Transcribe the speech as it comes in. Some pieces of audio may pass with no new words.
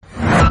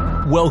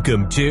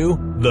Welcome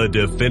to The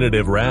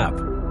Definitive Wrap,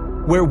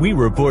 where we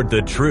report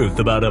the truth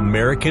about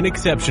American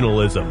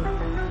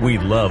exceptionalism. We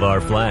love our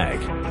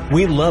flag,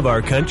 we love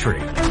our country,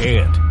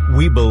 and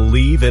we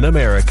believe in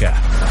America.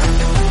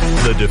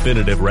 The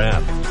Definitive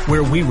Wrap,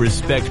 where we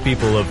respect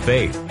people of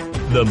faith,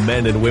 the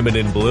men and women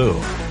in blue,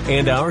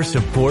 and our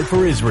support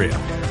for Israel.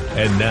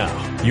 And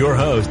now, your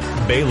host,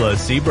 Bela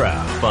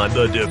Seabrow on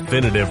The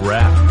Definitive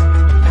Wrap.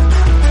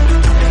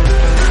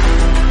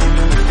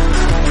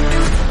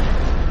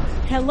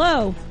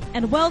 Hello,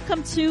 and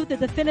welcome to The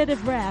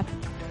Definitive Wrap.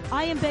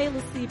 I am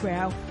Bela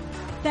Seabrow.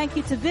 Thank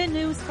you to VIN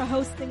News for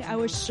hosting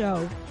our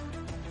show.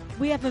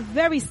 We have a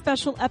very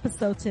special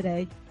episode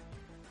today.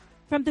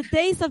 From the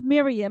days of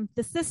Miriam,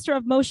 the sister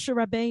of Moshe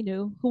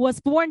Rabbeinu, who was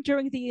born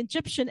during the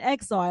Egyptian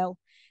exile,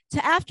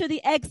 to after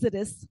the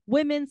Exodus,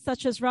 women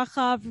such as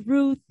Rachav,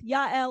 Ruth,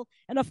 Yael,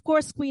 and of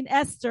course Queen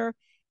Esther,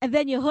 and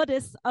then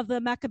Yehudis of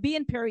the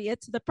Maccabean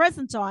period to the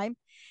present time,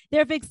 there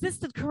have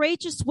existed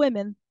courageous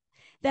women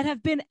that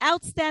have been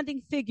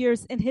outstanding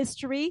figures in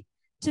history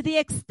to the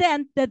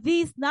extent that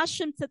these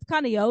Nashim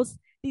Tzedkanios,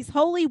 these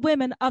holy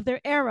women of their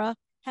era,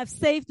 have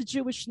saved the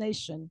Jewish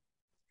nation.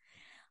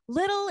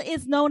 Little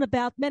is known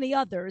about many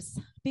others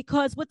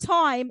because with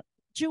time,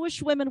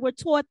 Jewish women were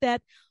taught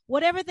that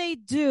whatever they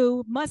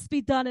do must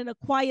be done in a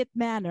quiet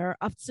manner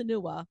of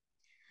tsunua,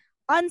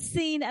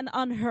 unseen and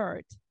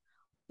unheard.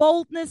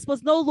 Boldness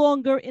was no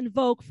longer in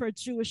vogue for a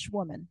Jewish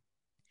woman.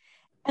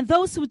 And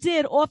those who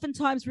did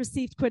oftentimes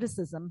received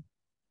criticism.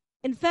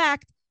 In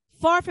fact,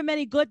 far from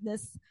any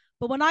goodness,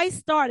 but when I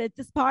started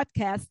this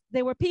podcast,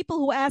 there were people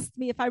who asked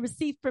me if I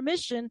received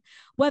permission,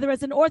 whether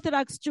as an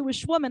Orthodox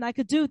Jewish woman I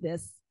could do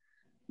this.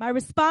 My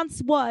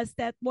response was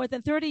that more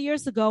than 30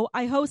 years ago,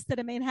 I hosted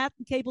a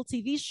Manhattan cable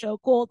TV show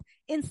called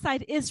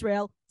Inside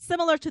Israel,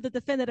 similar to The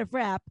Definitive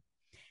Wrap.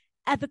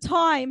 At the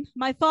time,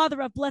 my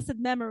father of blessed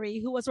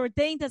memory, who was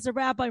ordained as a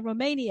rabbi in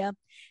Romania,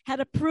 had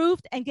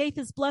approved and gave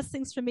his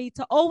blessings for me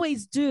to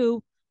always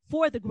do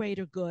for the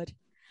greater good.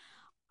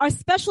 Our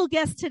special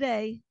guest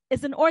today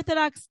is an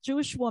Orthodox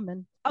Jewish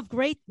woman of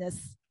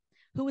greatness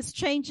who is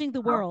changing the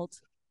world.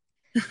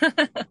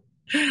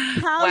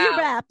 Talia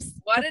Raps,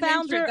 the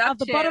founder of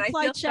the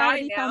Butterfly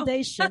Charity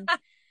Foundation,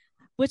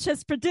 which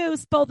has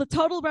produced both the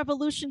Total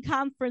Revolution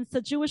Conference,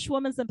 the Jewish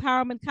Women's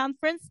Empowerment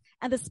Conference,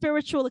 and the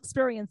Spiritual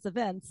Experience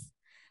events.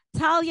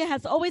 Talia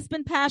has always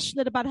been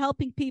passionate about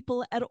helping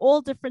people at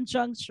all different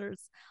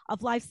junctures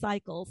of life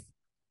cycles.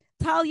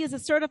 Talia is a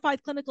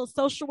certified clinical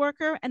social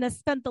worker and has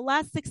spent the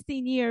last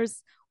 16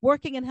 years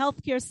working in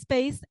healthcare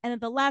space and in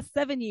the last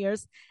 7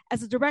 years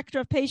as a director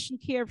of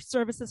patient care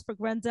services for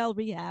Grandel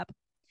Rehab.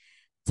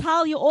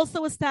 Talia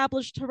also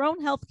established her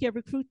own healthcare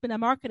recruitment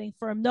and marketing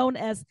firm known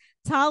as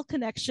Tal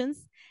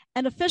Connections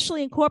and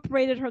officially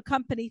incorporated her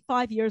company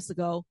 5 years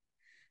ago.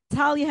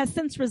 Talia has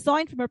since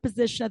resigned from her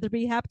position at the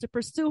rehab to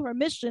pursue her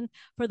mission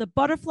for the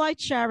Butterfly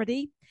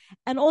Charity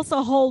and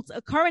also holds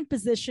a current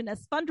position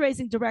as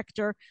fundraising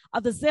director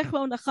of the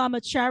Zichron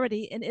Nechama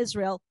charity in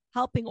Israel,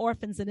 helping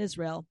orphans in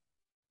Israel.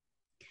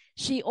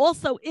 She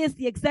also is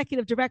the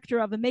executive director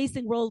of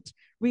Amazing World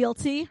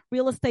Realty,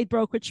 real estate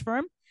brokerage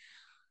firm.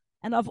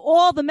 And of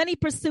all the many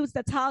pursuits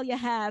that Talia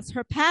has,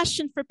 her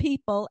passion for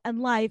people and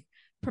life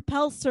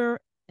propels her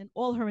in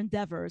all her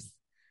endeavors.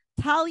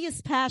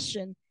 Talia's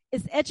passion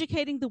is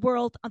educating the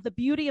world on the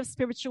beauty of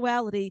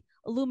spirituality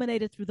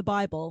illuminated through the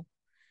Bible.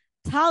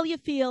 Talia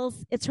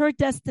feels it's her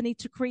destiny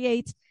to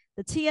create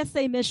the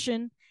TSA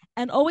mission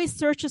and always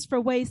searches for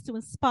ways to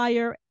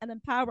inspire and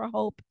empower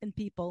hope in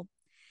people.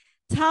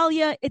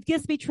 Talia, it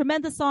gives me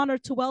tremendous honor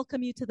to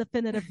welcome you to the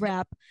Definitive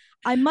Wrap.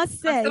 I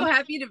must say, I'm so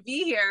happy to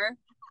be here.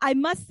 I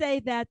must say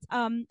that,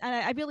 and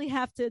I really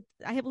have to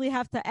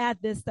add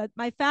this, that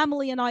my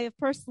family and I have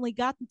personally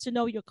gotten to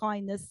know your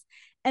kindness,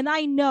 and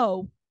I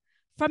know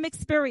from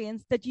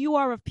experience that you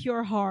are of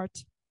pure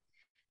heart.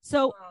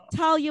 So,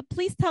 Talia,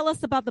 please tell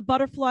us about the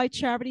Butterfly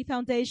Charity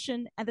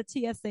Foundation and the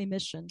TSA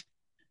mission.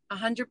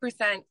 100%.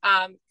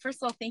 First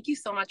of all, thank you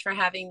so much for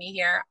having me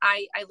here.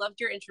 I loved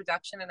your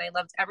introduction and I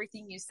loved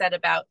everything you said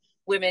about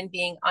women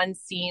being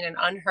unseen and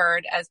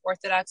unheard as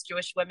Orthodox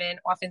Jewish women.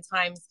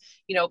 Oftentimes,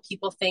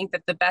 people think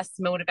that the best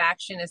mode of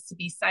action is to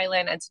be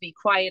silent and to be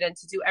quiet and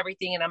to do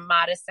everything in a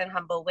modest and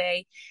humble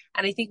way.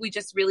 And I think we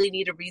just really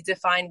need to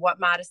redefine what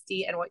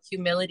modesty and what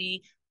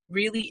humility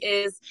really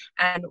is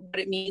and what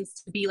it means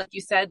to be, like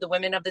you said, the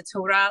women of the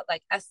Torah,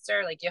 like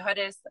Esther, like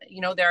Yehudis.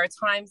 There are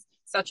times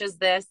such as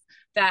this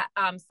that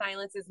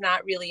silence is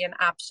not really an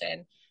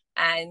option.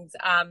 And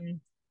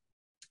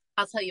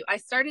I'll tell you, I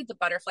started the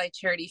Butterfly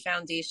Charity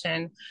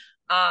Foundation.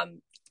 I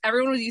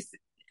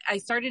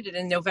started it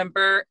in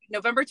November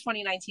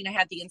 2019. I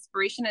had the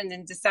inspiration, and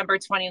in December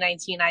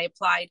 2019, I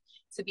applied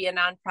to be a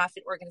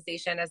nonprofit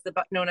organization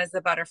known as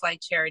the Butterfly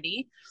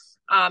Charity.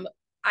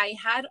 I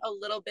had a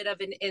little bit of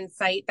an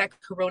insight that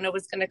Corona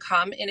was going to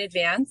come in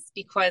advance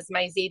because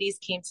my Zadis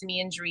came to me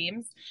in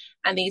dreams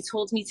and they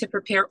told me to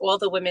prepare all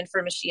the women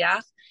for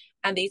Mashiach.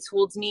 And they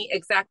told me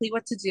exactly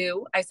what to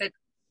do. I said,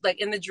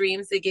 like in the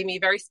dreams, they gave me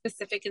very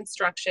specific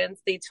instructions.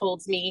 They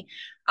told me,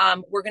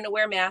 we're going to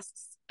wear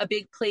masks a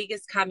big plague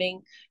is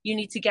coming. You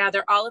need to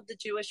gather all of the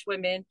Jewish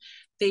women.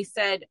 They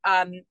said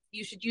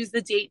you should use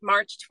the date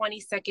March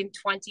 22nd,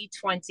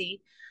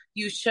 2020.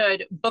 You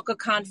should book a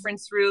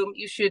conference room.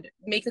 You should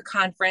make a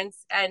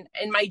conference. And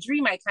in my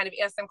dream, I kind of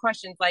asked them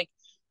questions like,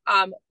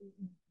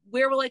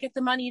 where will I get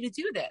the money to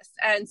do this?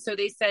 And so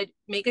they said,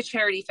 make a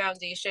charity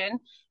foundation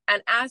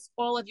and ask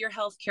all of your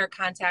healthcare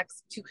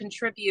contacts to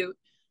contribute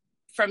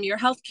from your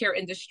healthcare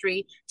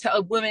industry to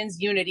a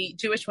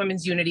Jewish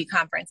Women's Unity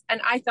Conference.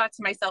 And I thought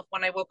to myself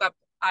when I woke up,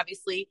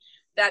 obviously,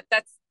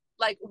 that's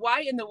like,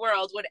 why in the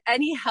world would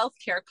any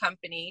healthcare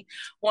company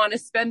want to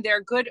spend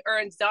their good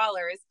earned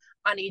dollars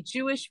on a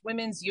Jewish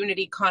Women's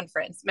Unity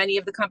Conference? Many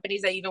of the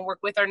companies I even work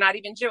with are not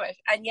even Jewish.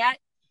 And yet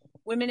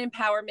women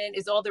empowerment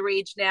is all the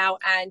rage now.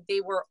 And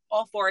they were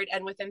all for it.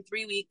 And within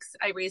 3 weeks,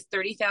 I raised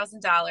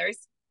 $30,000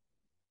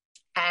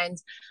 and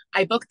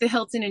I booked the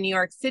Hilton in New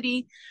York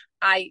City.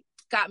 I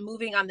got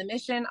moving on the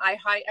mission. I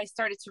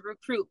started to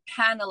recruit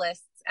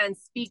panelists and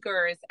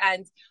speakers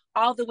and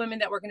all the women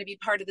that were going to be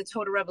part of the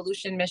Total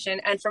Revolution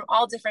mission, and from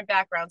all different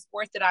backgrounds,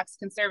 Orthodox,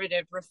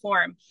 conservative,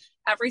 Reform,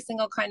 every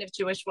single kind of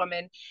Jewish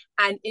woman.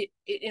 And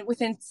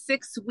within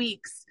 6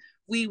 weeks,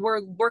 we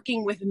were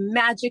working with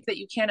magic that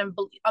you can't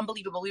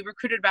unbelievable. We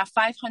recruited about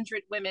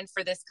 500 women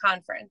for this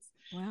conference.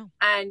 Wow.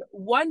 And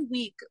 1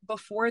 week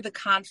before the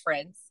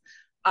conference,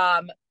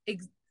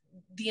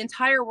 the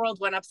entire world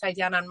went upside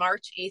down on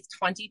March 8th,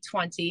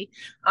 2020.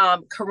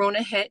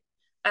 Corona hit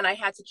and I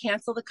had to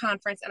cancel the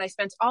conference, and I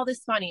spent all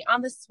this money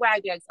on the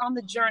swag bags, on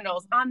the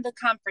journals, on the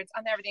conference,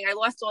 on everything. I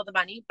lost all the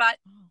money, but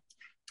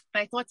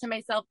I thought to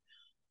myself,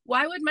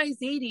 why would my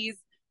Zadis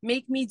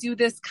make me do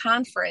this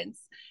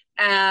conference?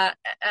 Why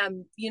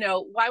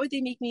would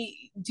they make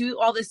me do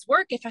all this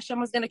work if Hashem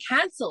was going to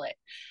cancel it?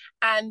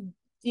 And,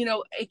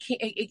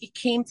 it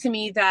came to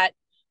me that,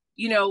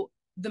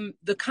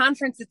 the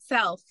conference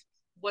itself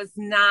was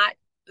not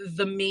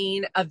the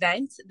main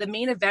event. The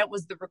main event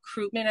was the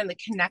recruitment and the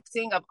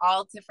connecting of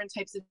all different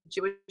types of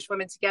Jewish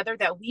women together,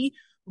 that we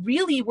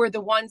really were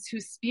the ones who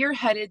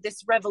spearheaded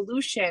this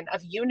revolution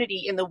of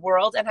unity in the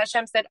world. And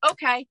Hashem said,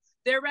 okay,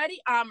 they're ready,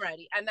 I'm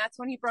ready. And that's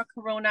when he brought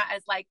Corona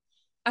as like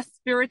a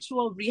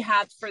spiritual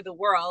rehab for the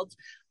world,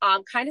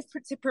 kind of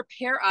to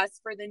prepare us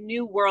for the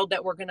new world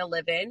that we're going to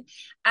live in.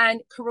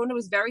 And Corona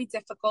was very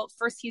difficult.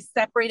 First, he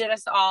separated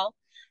us all.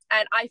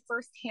 And I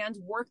firsthand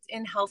worked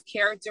in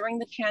healthcare during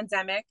the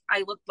pandemic.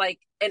 I looked like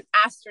an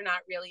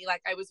astronaut, really.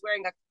 Like I was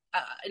wearing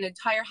an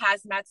entire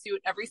hazmat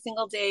suit every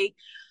single day.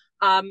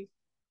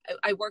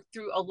 I worked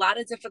through a lot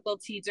of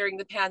difficulty during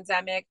the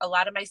pandemic. A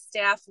lot of my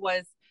staff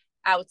was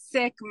out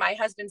sick. My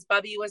husband's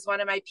Bubby was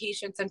one of my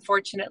patients.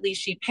 Unfortunately,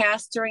 she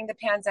passed during the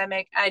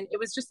pandemic. And it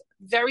was just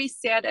very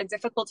sad and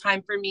difficult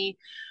time for me.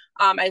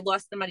 I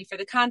lost the money for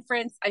the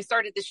conference. I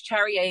started this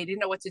charity. I didn't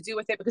know what to do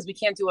with it because we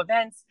can't do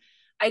events.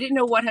 I didn't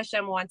know what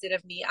Hashem wanted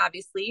of me,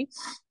 obviously.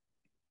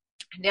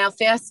 Now,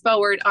 fast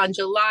forward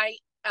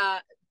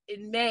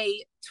in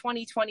May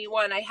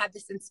 2021, I had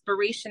this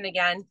inspiration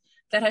again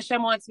that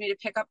Hashem wants me to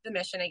pick up the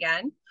mission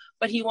again,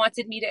 but he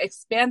wanted me to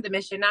expand the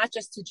mission, not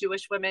just to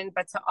Jewish women,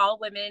 but to all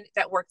women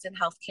that worked in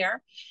healthcare.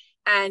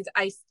 And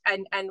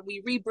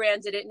we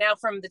rebranded it now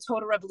from the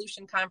Total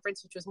Revolution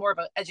Conference, which was more of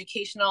an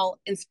educational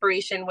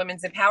inspiration,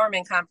 women's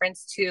empowerment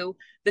conference, to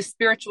the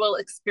spiritual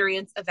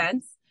experience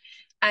events.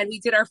 And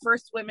we did our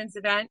first women's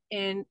event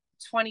in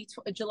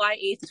July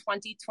 8th,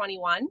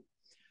 2021.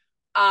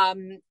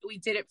 We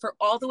did it for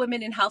all the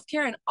women in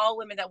healthcare and all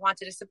women that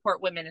wanted to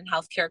support women in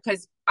healthcare,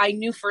 because I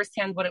knew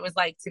firsthand what it was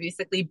like to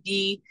basically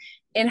be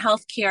in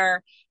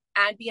healthcare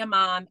and be a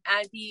mom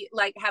and be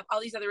like, have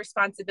all these other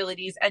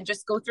responsibilities and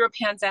just go through a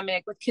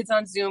pandemic with kids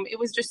on Zoom. It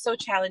was just so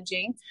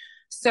challenging.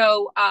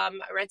 So I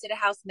rented a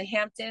house in the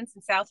Hamptons,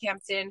 in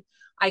Southampton.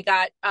 I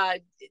got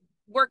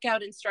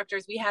workout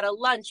instructors. We had a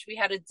lunch, we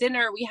had a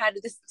dinner, we had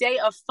this day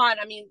of fun.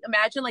 I mean,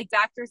 imagine like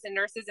doctors and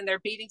nurses in their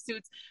bathing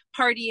suits,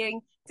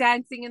 partying,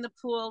 dancing in the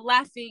pool,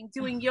 laughing,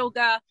 doing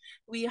yoga.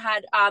 We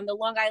had the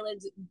Long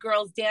Island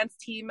girls dance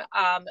team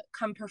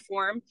come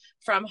perform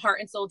from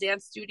Heart and Soul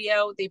Dance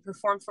Studio. They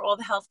performed for all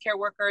the healthcare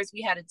workers.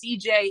 We had a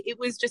DJ. It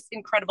was just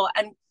incredible.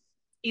 And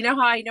you know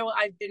how I know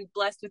I've been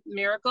blessed with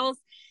miracles?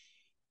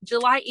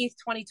 July 8th,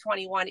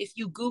 2021, if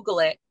you Google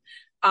it,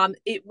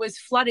 it was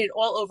flooded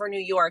all over New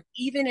York,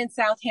 even in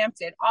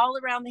Southampton, all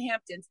around the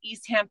Hamptons,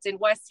 East Hampton,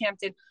 West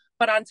Hampton.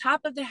 But on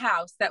top of the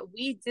house that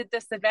we did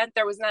this event,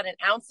 there was not an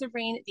ounce of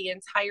rain the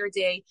entire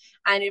day.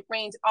 And it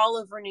rained all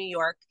over New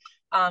York,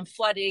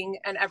 flooding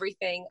and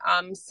everything.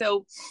 I'll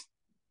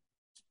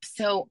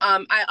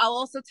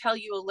also tell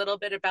you a little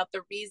bit about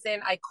the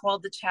reason I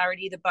called the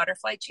charity the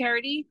Butterfly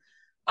Charity.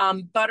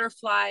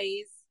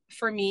 Butterflies,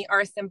 for me,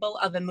 are a symbol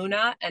of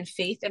Emunah and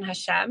faith in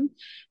Hashem.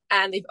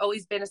 And they've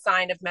always been a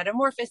sign of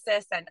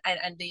metamorphosis, and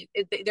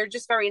they're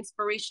just very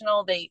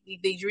inspirational. They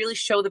really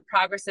show the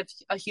progress of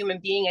a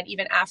human being, and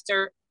even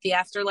after the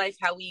afterlife,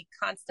 how we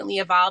constantly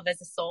evolve as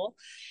a soul.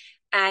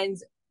 And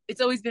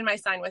it's always been my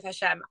sign with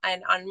Hashem.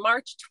 And on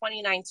March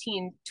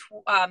 2019,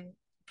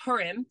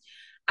 Purim,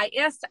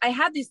 I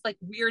had this like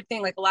weird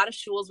thing, like a lot of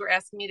shuls were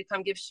asking me to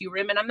come give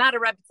shiurim, and I'm not a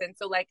rebbitzin,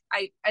 so like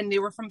and they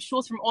were from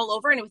shuls from all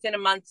over, and within a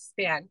month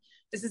span.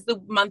 This is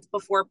the month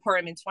before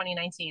Purim in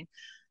 2019.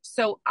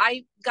 So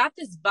I got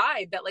this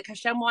vibe that like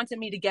Hashem wanted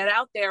me to get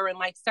out there and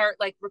like start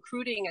like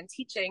recruiting and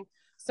teaching.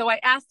 So I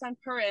asked on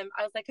Purim,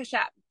 I was like, Hashem,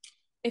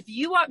 if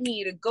you want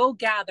me to go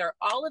gather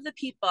all of the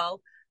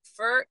people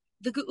for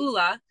the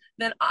Geula,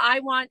 then I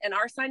want, and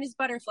our sign is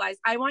butterflies,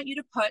 I want you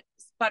to put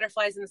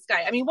butterflies in the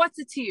sky. I mean, what's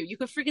it to you? You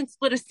could freaking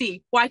split a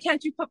sea. Why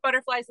can't you put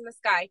butterflies in the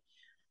sky?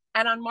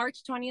 And on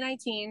March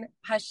 2019,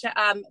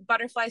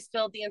 butterflies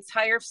filled the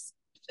entire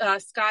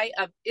sky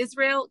of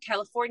Israel,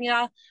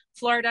 California,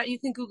 Florida. You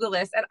can Google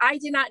this. And I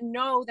did not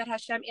know that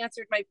Hashem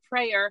answered my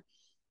prayer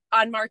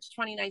on March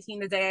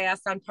 2019, the day I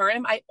asked on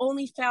Purim. I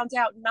only found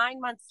out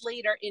 9 months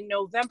later in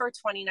November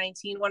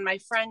 2019 when my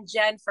friend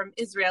Jen from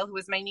Israel, who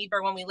was my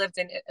neighbor when we lived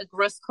in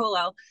Gross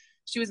Kollel,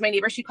 she was my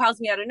neighbor. She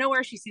calls me out of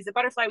nowhere. She sees a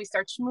butterfly. We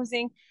start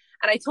schmoozing.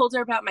 And I told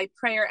her about my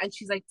prayer. And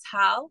she's like,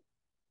 Tal,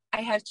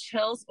 I have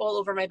chills all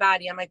over my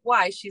body. I'm like,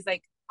 why? She's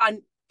like,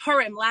 on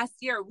Purim last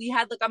year, we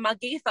had like a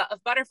magefa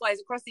of butterflies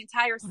across the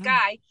entire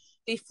sky.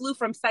 They flew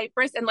from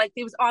Cyprus, and like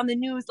it was on the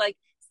news, like,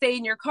 stay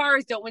in your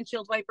cars, don't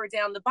windshield wiper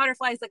down the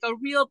butterflies, like a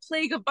real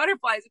plague of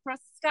butterflies across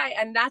the sky.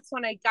 And that's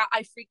when I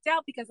freaked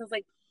out, because I was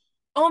like,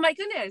 oh my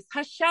goodness,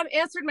 Hashem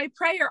answered my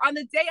prayer on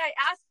the day I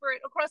asked for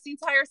it across the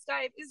entire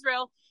sky of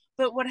Israel.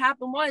 But what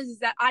happened is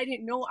that I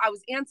didn't know I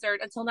was answered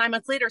until 9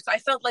 months later. So I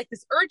felt like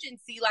this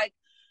urgency, like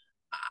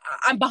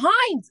I'm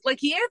behind, like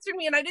he answered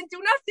me and I didn't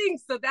do nothing.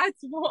 So that's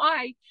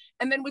why.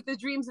 And then with the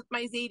dreams with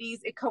my Zadis,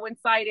 it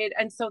coincided.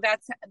 And so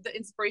that's the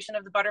inspiration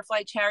of the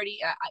butterfly charity.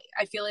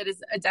 I feel it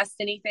is a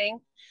destiny thing.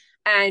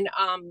 And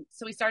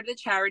so we started a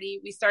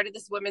charity. We started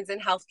this women's in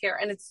healthcare,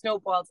 and it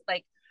snowballed.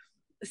 Like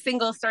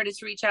singles started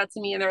to reach out to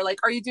me, and they're like,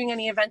 are you doing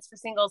any events for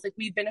singles? Like,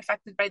 we've been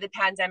affected by the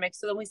pandemic.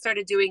 So then we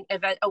started doing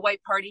a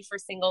white party for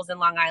singles in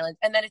Long Island.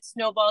 And then it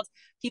snowballed.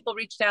 People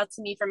reached out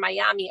to me from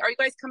Miami. Are you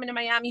guys coming to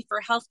Miami for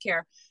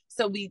healthcare?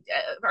 So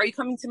are you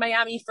coming to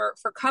Miami for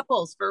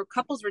couples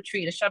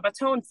retreat, a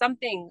Shabbaton,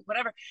 something,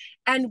 whatever.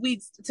 And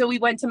we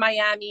went to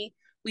Miami.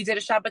 We did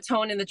a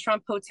Shabbaton in the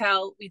Trump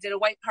Hotel. We did a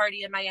white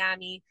party in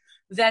Miami.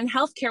 Then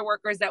healthcare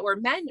workers that were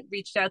men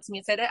reached out to me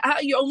and said,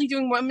 you're only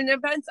doing women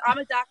events? I'm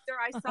a doctor.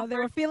 I suffer. They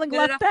were feeling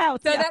left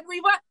out. So then we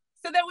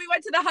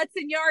went to the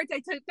Hudson Yards. I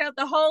took out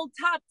the whole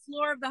top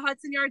floor of the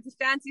Hudson Yards, the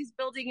fanciest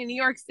building in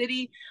New York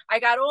City. I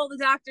got all the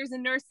doctors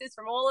and nurses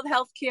from all of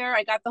healthcare.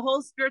 I got the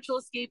whole Spiritual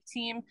Escape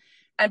team.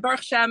 And Baruch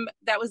Hashem,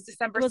 that was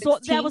December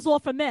 16th. That was all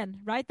for men,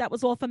 right? That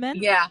was all for men?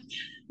 Yeah.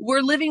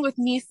 We're living with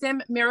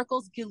Nisim,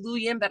 miracles,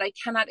 Giluyim, that I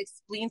cannot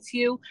explain to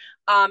you.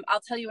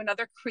 I'll tell you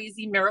another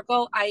crazy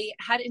miracle. I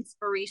had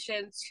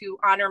inspiration to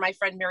honor my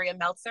friend Miriam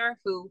Meltzer,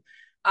 who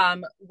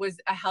was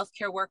a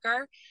healthcare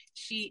worker.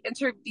 She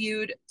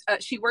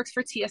works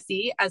for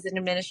TSE as an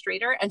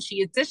administrator, and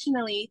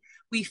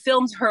we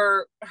filmed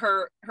her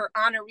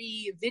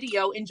honoree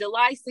video in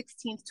July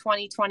 16th,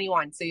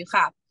 2021. So you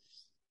have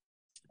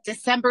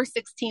December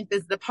 16th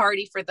is the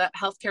party for the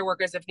healthcare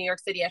workers of New York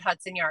City at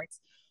Hudson Yards.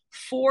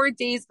 4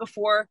 days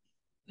before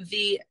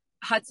the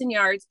Hudson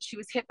Yards, she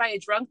was hit by a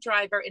drunk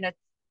driver in a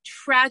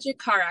tragic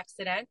car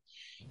accident.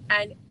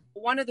 And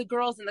one of the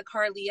girls in the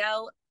car,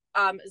 Liel,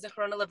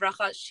 Zechrona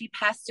Livracha, she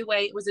passed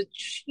away. It was a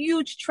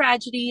huge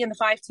tragedy in the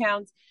 5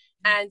 towns.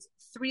 And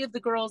 3 of the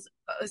girls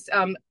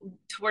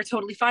were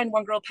totally fine.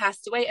 1 girl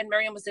passed away, and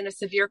Miriam was in a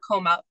severe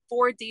coma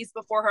 4 days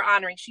before her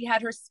honoring. She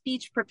had her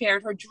speech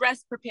prepared, her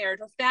dress prepared,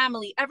 her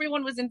family,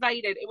 everyone was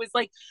invited. It was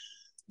like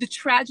the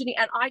tragedy.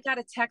 And I got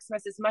a text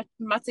message,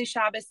 Motzei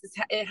Shabbos,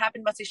 it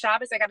happened Motzei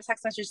Shabbos. I got a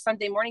text message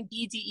Sunday morning,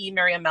 BDE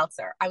Miriam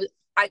Meltzer. I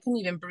couldn't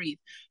even breathe.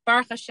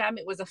 Baruch Hashem,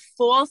 it was a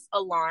false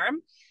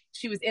alarm.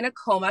 She was in a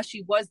coma.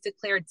 She was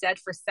declared dead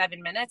for 7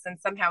 minutes, and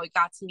somehow it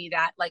got to me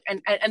that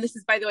and this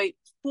is, by the way,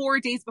 4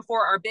 days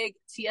before our big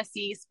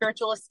TSE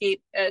spiritual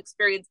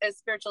experience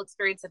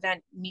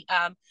event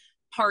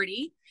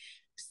party.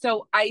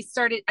 So I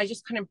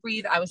just couldn't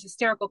breathe. I was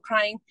hysterical,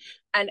 crying,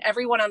 and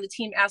everyone on the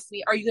team asked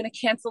me, "Are you going to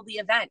cancel the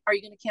event? Are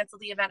you going to cancel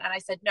the event?" And I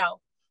said,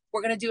 "No.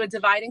 We're going to do a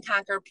divide and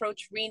conquer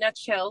approach." Rena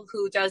Chill,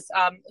 who does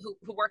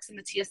who works in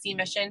the TSE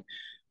mission.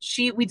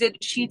 She did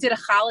a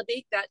challah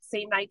bake that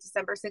same night,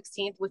 December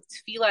 16th, with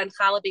tefillah and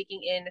challah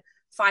baking in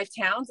 5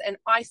 towns. And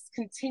I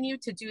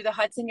continued to do the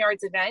Hudson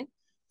Yards event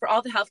for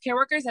all the healthcare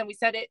workers. And we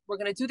said we're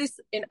going to do this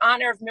in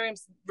honor of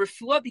Miriam's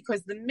refuah,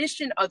 because the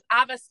mission of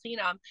Avas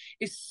Chinam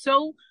is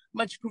so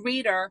much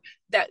greater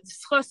that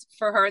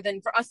for her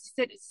than for us to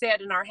sit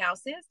sad in our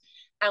houses.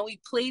 And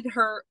we played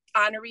her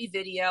honoree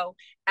video,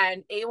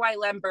 and A.Y.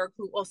 Lemberg,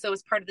 who also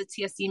is part of the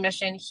TSE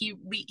mission,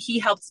 he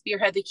helped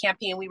spearhead the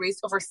campaign. We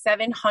raised over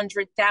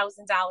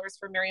 $700,000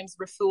 for Miriam's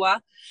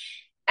refuah,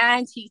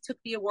 and he took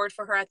the award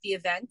for her at the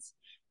event.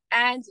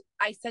 And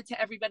I said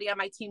to everybody on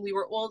my team, we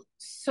were all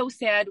so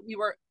sad. We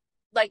were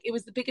like, it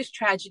was the biggest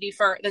tragedy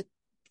for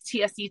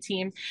TSE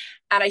team.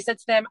 And I said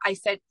to them, I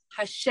said,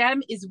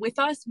 Hashem is with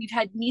us. We've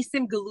had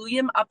Nisim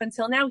Galuyim up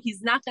until now.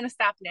 He's not going to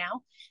stop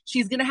now.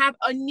 She's going to have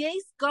a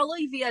Nes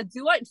Galoi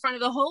Viadua in front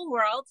of the whole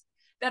world,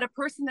 that a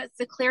person that's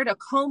declared a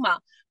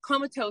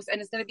comatose,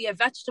 and is going to be a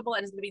vegetable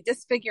and is going to be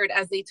disfigured,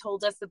 as they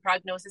told us the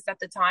prognosis at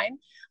the time.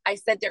 I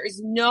said, there is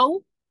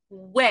no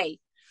way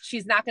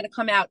she's not going to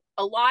come out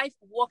alive,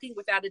 walking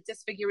without a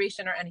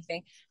disfiguration or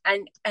anything.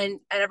 And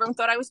everyone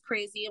thought I was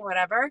crazy and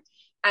whatever.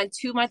 And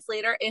 2 months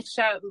later,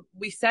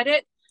 we said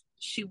it.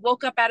 She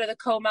woke up out of the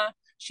coma.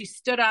 She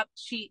stood up.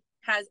 She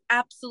has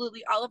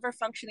absolutely all of her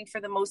functioning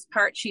for the most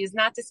part. She is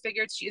not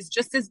disfigured. She is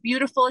just as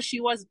beautiful as she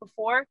was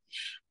before.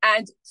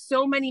 And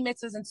so many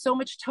mitzvahs and so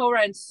much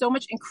Torah and so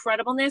much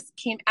incredibleness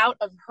came out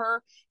of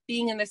her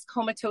being in this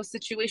comatose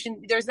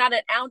situation. There's not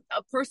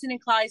a person in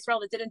Klal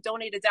Yisrael that didn't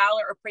donate $1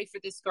 or pray for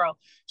this girl.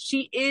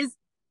 She is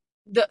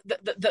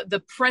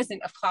the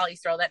present of Klal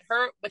Yisrael, that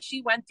what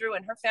she went through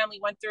and her family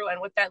went through, and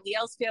what that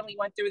Liel's family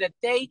went through, that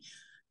they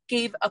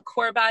gave a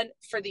korban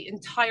for the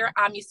entire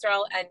Am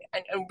Yisrael.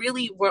 And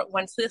really,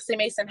 when Tzliach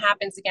Mason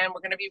happens again,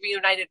 we're going to be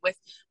reunited with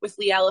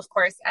Liel, of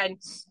course. And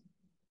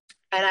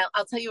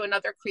I'll tell you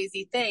another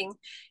crazy thing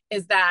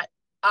is that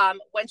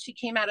when she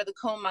came out of the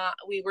coma,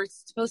 we were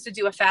supposed to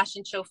do a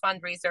fashion show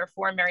fundraiser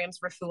for Miriam's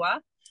refuah.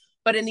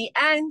 But in the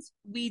end,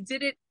 we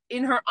did it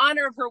in her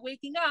honor of her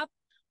waking up.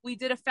 We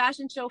did a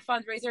fashion show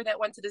fundraiser that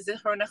went to the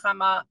Zichron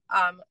Nechama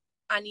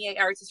Aniei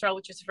Eretz Yisrael,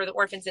 which is for the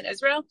orphans in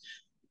Israel.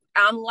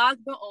 Lag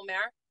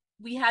BaOmer,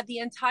 we had the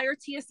entire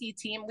TSE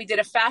team. We did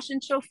a fashion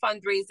show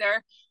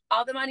fundraiser.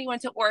 All the money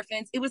went to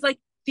orphans. It was like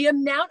the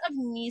amount of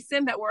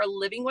nisim that we're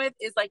living with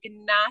is like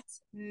not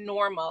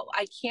normal.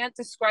 I can't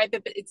describe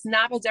it, but it's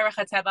not b'derech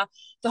hateva.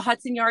 The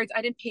Hudson Yards,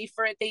 I didn't pay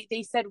for it.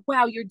 They said,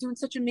 wow, you're doing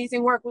such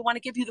amazing work. We want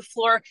to give you the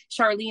floor.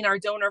 Charlene, our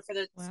donor for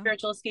the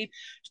Spiritual Escape.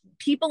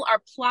 People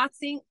are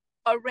plotting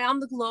around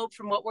the globe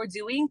from what we're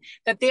doing,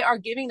 that they are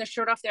giving the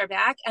shirt off their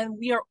back, and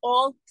we are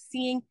all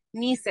seeing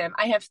nisim.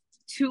 I have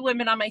 2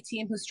 women on my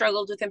team who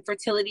struggled with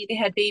infertility. They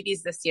had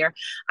babies this year.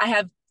 I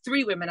have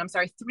 3 women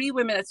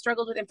that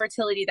struggled with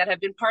infertility that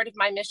have been part of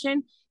my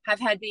mission, have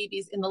had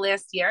babies in the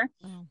last year.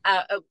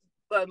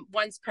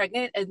 One's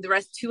pregnant and the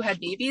rest 2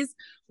 had babies.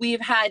 We've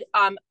had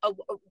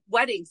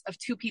weddings of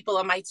 2 people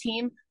on my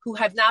team who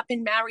have not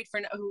been married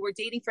who were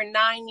dating for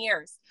 9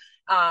 years.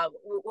 And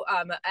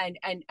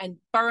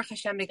Baruch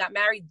Hashem, they got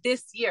married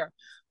this year.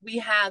 We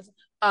have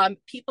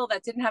people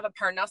that didn't have a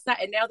parnasa,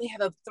 and now they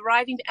have a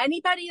thriving.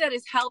 Anybody that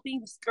is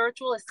helping the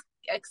spiritual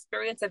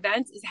experience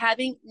events is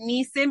having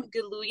nisim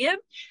geluyim,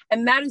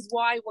 and that is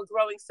why we're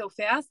growing so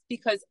fast,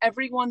 because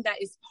everyone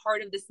that is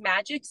part of this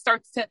magic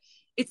starts to.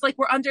 It's like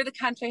we're under the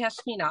kanfei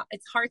hashchina.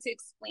 It's hard to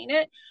explain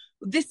it.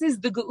 This is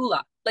the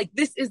geula. Like,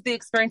 this is the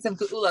experience of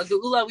geula.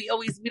 Geula, we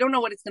don't know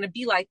what it's going to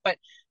be like, but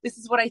this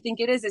is what I think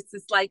it is. It's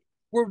just like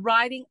we're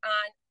riding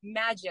on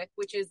magic,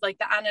 which is like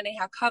the Ananei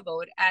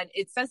HaKavod. And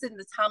it says in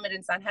the Talmud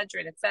in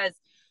Sanhedrin, it says,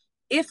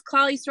 if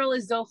Klal Yisrael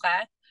is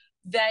Zocheh,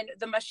 then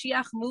the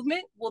Mashiach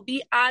movement will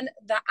be on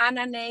the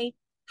Ananei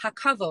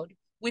HaKavod,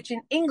 which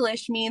in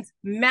English means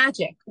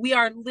magic. We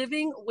are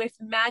living with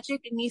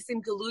magic,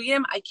 Nisim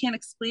Galuyim. I can't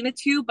explain it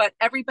to you, but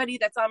everybody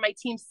that's on my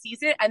team sees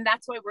it, and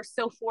that's why we're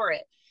so for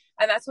it.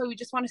 And that's why we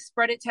just want to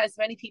spread it to as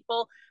many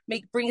people,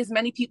 bring as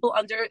many people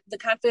under the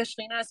Kanfei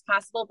Hashchina as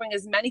possible, bring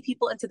as many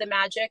people into the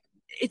magic.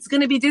 It's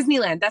going to be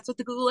Disneyland. That's what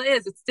the Geula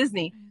is. It's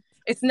Disney.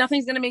 It's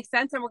nothing's going to make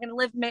sense, and we're going to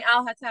live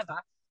Me'al HaTeva.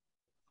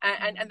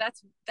 And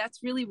that's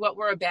really what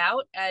we're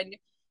about. And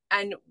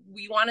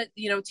we want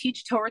to,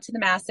 teach Torah to the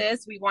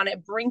masses. We want to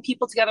bring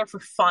people together for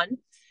fun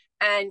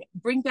and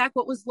bring back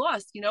what was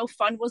lost.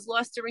 Fun was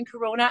lost during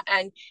Corona,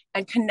 and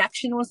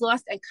connection was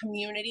lost, and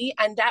community.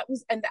 And that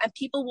was, and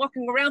people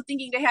walking around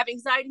thinking they have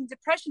anxiety and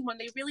depression when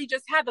they really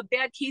just have a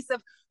bad case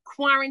of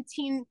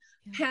quarantine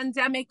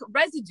pandemic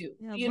residue.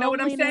 You know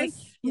what I'm saying?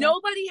 Yeah.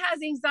 Nobody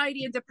has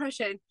anxiety and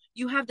depression.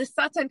 You have the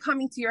Satan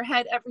coming to your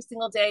head every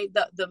single day.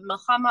 The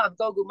Melchama of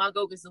Gog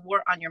Magog is the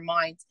war on your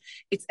mind.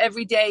 It's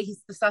every day.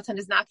 The Satan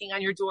is knocking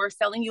on your door,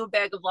 selling you a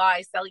bag of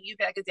lies, selling you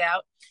a bag of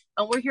doubt.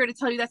 And we're here to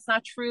tell you that's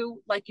not true.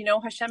 Like,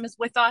 Hashem is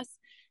with us,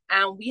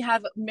 and we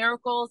have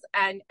miracles,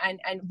 and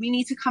we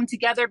need to come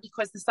together,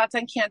 because the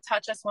Satan can't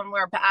touch us when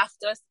we're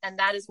ba'achdus, and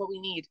that is what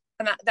we need.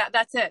 And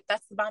that's it.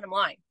 That's the bottom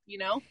line,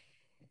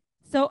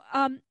 So,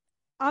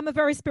 I'm a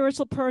very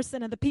spiritual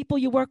person, and the people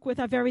you work with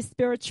are very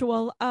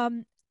spiritual.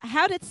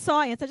 How did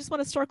science, I just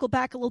want to circle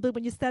back a little bit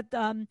when you said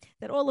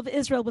that all of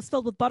Israel was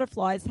filled with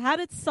butterflies. How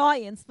did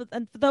science,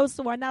 and for those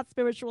who are not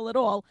spiritual at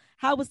all,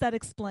 how was that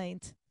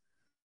explained?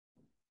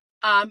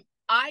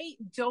 I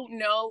don't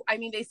know. I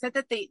mean, they said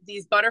that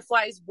these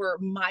butterflies were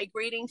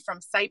migrating from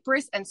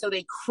Cyprus, and so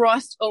they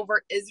crossed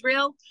over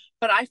Israel.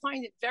 But I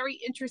find it very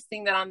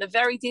interesting that on the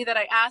very day that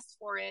I asked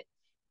for it,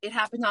 it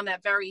happened on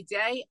that very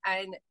day.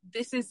 And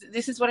this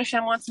is what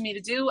Hashem wants me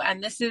to do,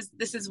 and this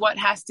is what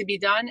has to be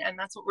done, and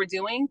that's what we're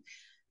doing.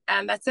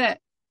 And that's it.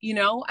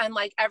 and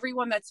like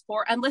everyone that's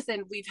for, and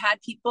listen, we've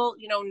had people,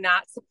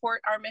 not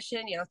support our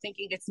mission,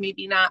 thinking it's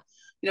maybe not,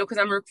 because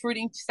I'm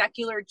recruiting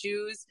secular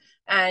Jews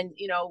and,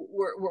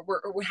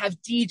 we have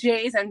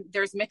DJs and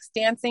there's mixed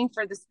dancing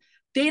for this.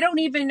 They don't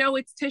even know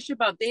it's Tisha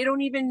B'Av. They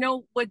don't even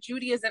know what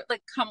Judaism,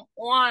 like, come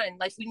on,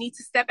 like we need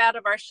to step out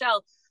of our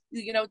shell.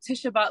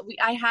 Tisha B'Av,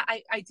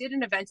 I did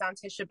an event on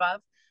Tisha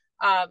B'Av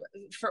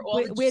for all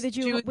the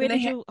Jews. Where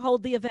did you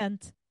hold the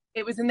event?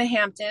 It was in the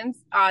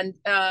Hamptons on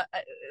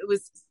it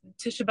was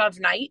Tisha B'Av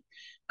night.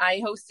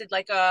 I hosted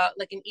like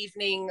an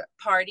evening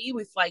party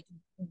with like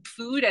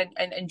food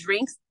and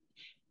drinks.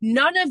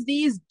 None of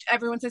these,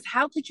 everyone says,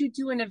 how could you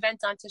do an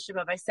event on Tisha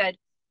B'Av? I said,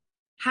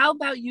 how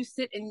about you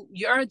sit and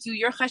do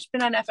your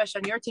cheshbon nefesh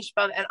on your Tisha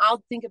B'Av, and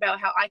I'll think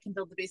about how I can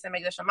build the Beis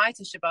HaMikdash on my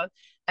Tisha B'Av.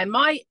 And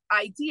my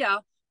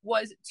idea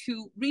was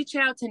to reach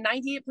out to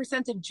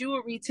 98% of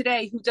Jewry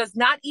today who does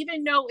not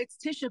even know it's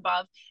Tisha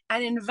B'Av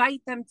and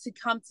invite them to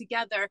come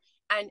together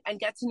and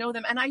get to know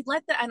them. And I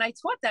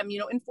taught them,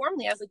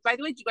 informally. I was like, by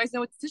the way, do you guys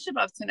know it's Tisha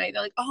B'Av tonight?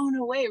 They're like, oh,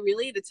 no way,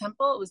 really? The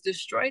temple was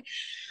destroyed?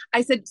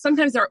 I said,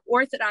 sometimes our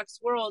Orthodox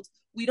world,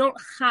 we don't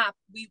have,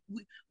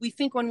 we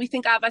think, when we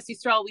think Avas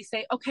Yisrael, we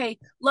say, okay,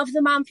 love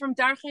the mom from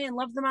Darche and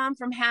love the mom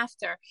from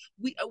Haftar.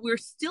 We're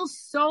still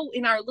so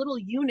in our little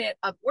unit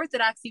of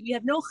Orthodoxy, we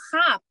have no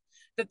chap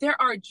that there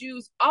are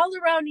Jews all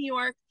around New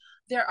York,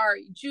 there are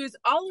Jews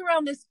all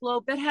around this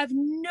globe that have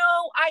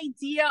no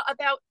idea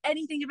about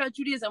anything about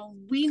Judaism.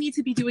 We need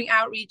to be doing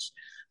outreach,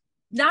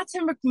 not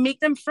to make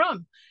them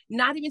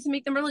not even to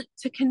make them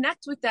to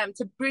connect with them,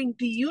 to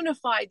be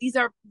unified. These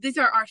are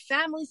our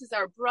families, these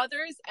are our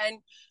brothers, and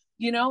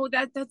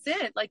that's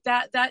it. Like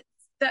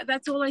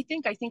that's all I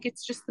think. I think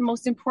it's just the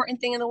most important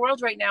thing in the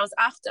world right now is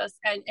achdus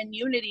and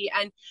unity.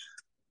 And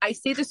I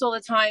say this all the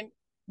time.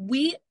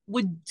 We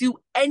would do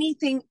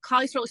anything.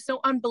 Klal Yisrael is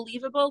so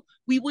unbelievable.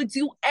 We would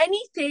do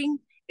anything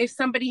if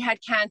somebody had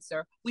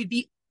cancer. We'd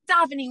be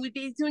davening. We'd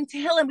be doing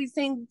tehillim. We'd be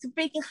saying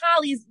baking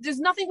chalis. There's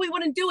nothing we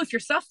wouldn't do if you're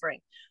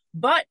suffering.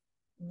 But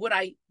would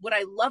I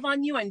love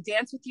on you and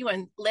dance with you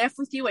and laugh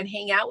with you and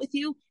hang out with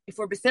you if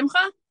we're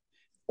b'simcha?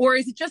 Or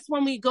is it just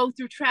when we go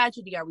through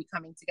tragedy are we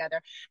coming together?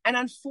 And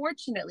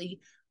unfortunately,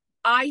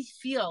 I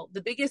feel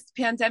the biggest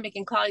pandemic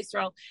in Klal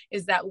Yisrael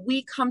is that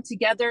we come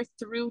together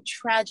through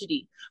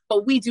tragedy,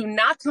 but we do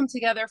not come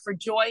together for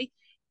joy,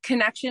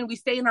 connection. We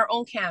stay in our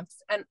own camps.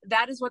 And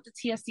that is what the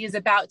TSC is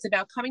about. It's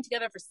about coming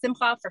together for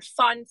simcha, for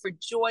fun, for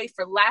joy,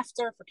 for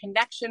laughter, for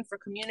connection, for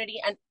community,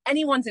 and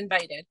anyone's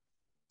invited.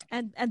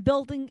 And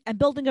building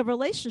a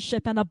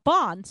relationship and a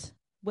bond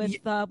with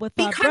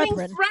becoming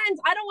brethren.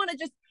 Friends. I don't want to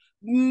just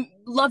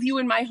love you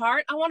in my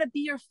heart. I want to be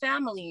your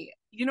family.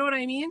 You know what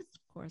I mean?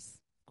 Of course.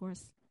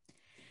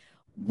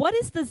 What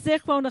is the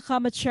Zichron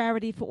Nechama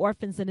charity for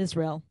orphans in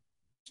Israel?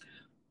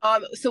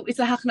 So it's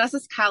a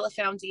Hachnasas Kala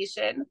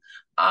Foundation.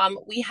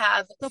 We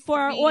have for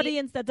our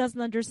audience that doesn't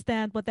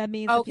understand what that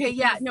means. Okay,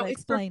 yeah, no,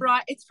 it's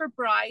for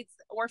brides,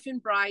 orphan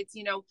brides.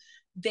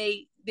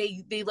 They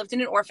lived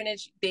in an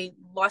orphanage. They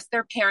lost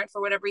their parent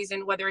for whatever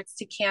reason, whether it's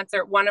to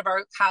cancer. One of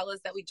our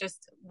Kalas that we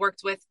just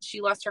worked with,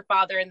 she lost her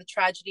father in the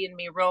tragedy in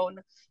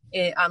Meron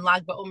on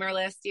Lag BaOmer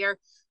last year.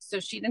 So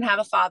she didn't have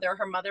a father.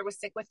 Her mother was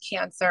sick with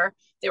cancer.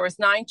 There was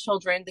 9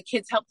 children. The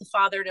kids helped the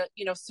father to,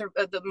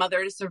 the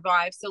mother to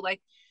survive. So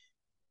like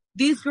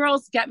these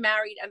girls get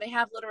married and they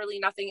have literally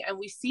nothing. And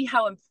we see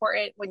how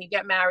important when you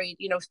get married,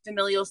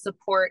 familial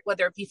support,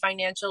 whether it be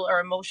financial or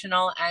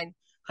emotional. And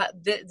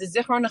the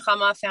Zichron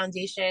Nechama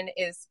Foundation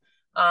is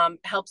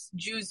helps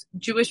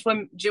Jewish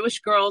women, Jewish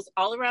girls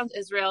all around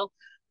Israel.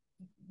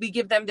 We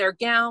give them their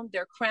gown,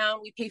 their crown.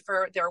 We pay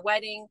for their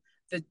wedding,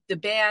 the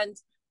band,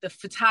 the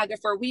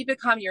photographer. We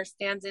become your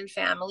stand-in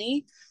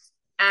family.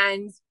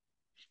 And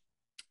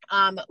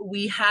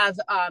we have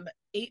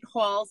 8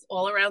 halls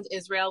all around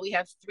Israel. We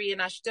have 3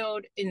 in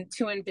Ashdod,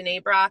 2 in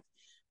Bnei Brak,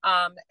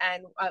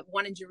 and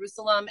 1 in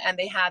Jerusalem. And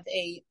they have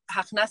a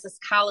Hachnasas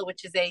Kala,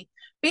 which is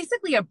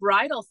basically a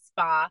bridal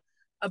spa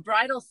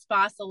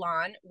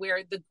salon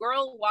where the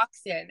girl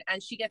walks in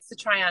and she gets to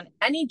try on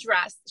any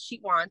dress she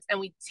wants. And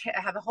we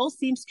have a whole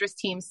seamstress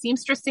team,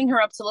 seamstressing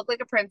her up to look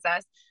like a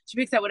princess. She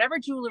picks out whatever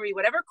jewelry,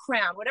 whatever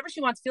crown, whatever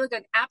she wants, feel like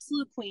an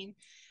absolute queen.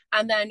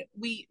 And then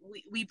we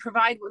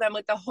provide them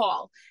with the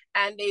hall,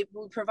 and we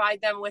provide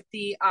them with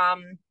the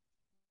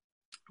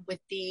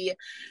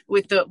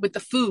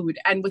food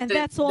and with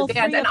that's all the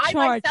free band. of and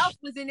charge. I myself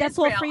was in that's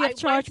Israel. All free of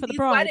charge for the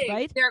bride, weddings.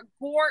 Right? They're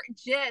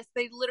gorgeous.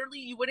 They literally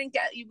you wouldn't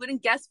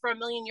guess for a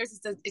million years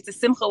it's a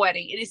simcha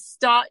wedding. It is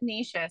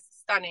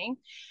stunning,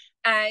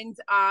 and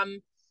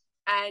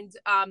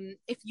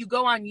if you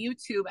go on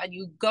YouTube and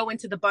you go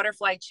into the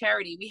Butterfly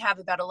Charity, we have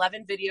about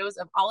 11 videos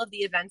of all of the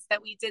events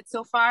that we did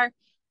so far.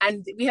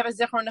 And we have a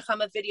Zichron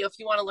Nechama video if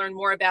you want to learn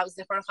more about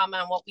Zichron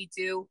Nechama and what we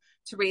do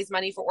to raise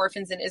money for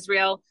orphans in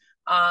Israel.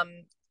 I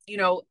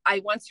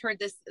once heard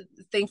this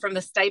thing from the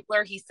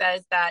Stipler. He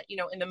says that,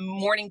 in the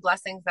morning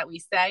blessings that we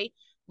say,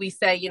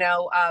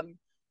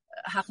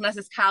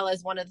 Hachnasas Kala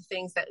is one of the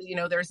things that,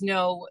 there's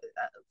no,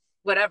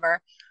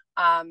 whatever.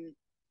 Sorry,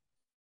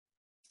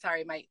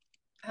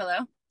 Hello?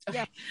 Okay.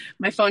 Yep.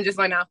 My phone just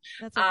went out.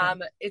 That's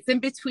okay. It's in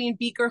between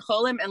Bikur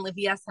Cholim and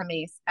Levias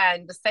Hames.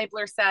 And the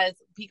Stipler says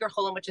Bikur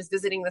Cholim, which is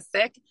visiting the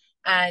sick.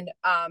 And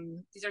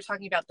these are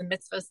talking about the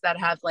mitzvahs that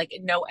have like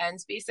no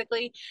ends,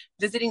 basically.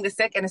 Visiting the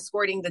sick and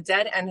escorting the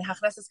dead. And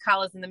Hachnesas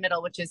Kala is in the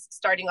middle, which is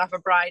starting off a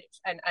bride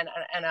and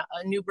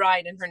a new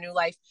bride in her new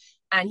life.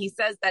 And he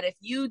says that if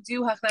you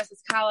do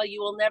Hachnesas Kala,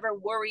 you will never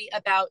worry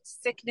about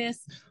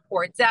sickness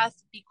or death,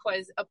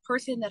 because a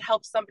person that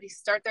helps somebody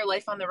start their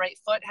life on the right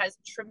foot has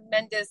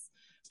tremendous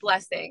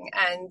blessing,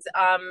 and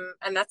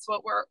that's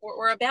what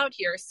we're about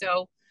here.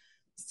 So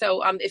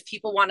if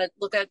people want to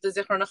look at the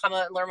Zichron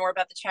Nechama and learn more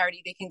about the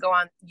charity, they can go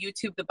on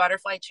YouTube, the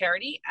Butterfly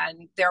Charity,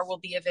 and there will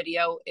be a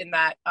video in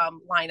that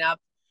lineup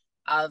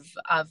of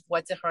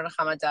what Zichron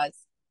Nechama does.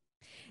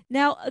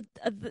 Now,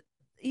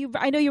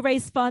 I know you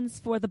raise funds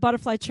for the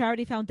Butterfly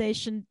Charity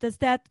Foundation. Does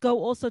that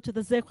go also to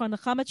the Zichron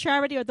Nechama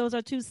charity, or those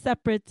are two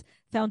separate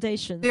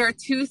foundations? There are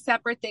two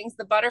separate things.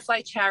 The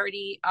Butterfly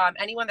Charity,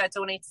 anyone that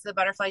donates to the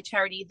Butterfly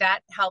Charity,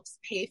 that helps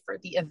pay for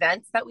the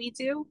events that we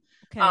do,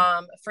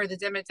 for the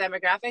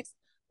demographics.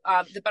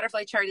 The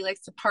Butterfly Charity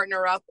likes to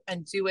partner up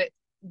and do it,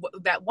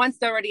 that once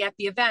they're already at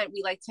the event,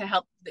 we like to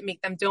help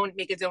make them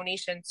make a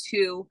donation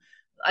to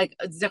like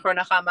Zichron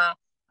Nechama,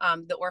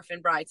 the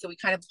orphan bride. So we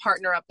kind of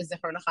partner up with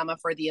Zichron Nechama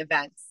for the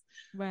events.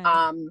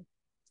 Right.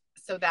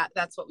 So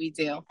that's what we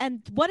do.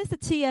 And what is the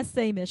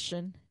TSA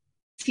mission?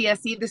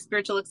 TSE, the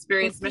Spiritual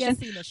Experience Mission.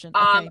 Mission.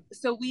 Okay.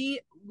 So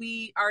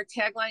our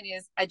tagline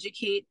is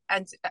educate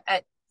and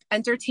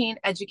entertain,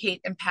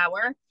 educate,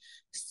 empower.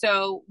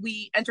 So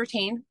we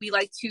entertain. We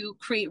like to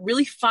create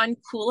really fun,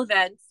 cool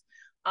events.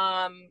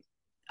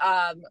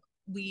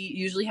 We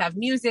usually have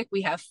music,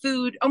 we have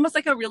food, almost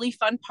like a really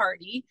fun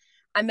party.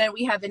 And then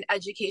we have an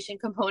education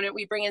component.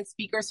 We bring in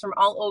speakers from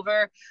all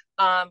over.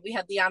 We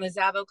had Liana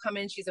Zavo come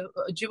in. She's a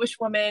Jewish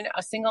woman,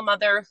 a single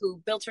mother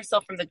who built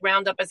herself from the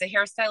ground up as a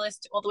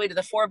hairstylist all the way to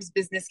the Forbes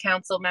Business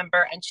Council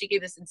member. And she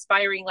gave this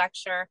inspiring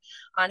lecture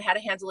on how to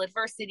handle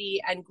adversity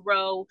and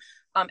grow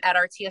at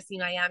our TSC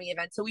Miami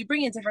event. So we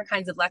bring in different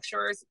kinds of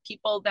lecturers,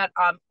 people that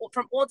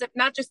from all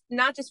different,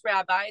 not just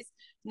rabbis,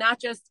 not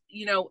just,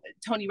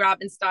 Tony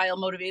Robbins style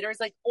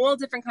motivators, like all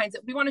different kinds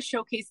of, we want to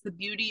showcase the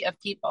beauty of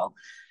people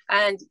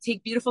and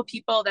take beautiful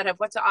people that have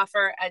what to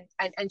offer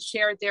and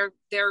share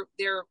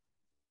their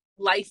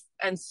life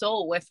and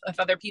soul with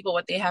other people,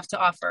 what they have to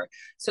offer.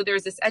 So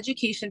there's this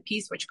education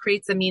piece, which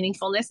creates a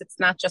meaningfulness. It's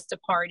not just a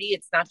party.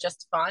 It's not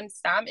just fun.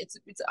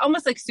 It's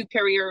almost like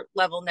superior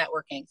level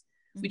networking.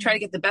 Mm-hmm. We try to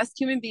get the best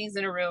human beings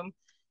in a room.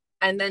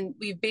 And then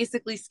we've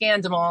basically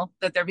scanned them all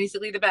that they're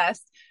basically the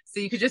best. So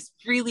you could just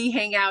freely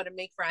hang out and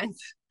make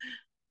friends.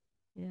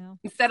 Yeah.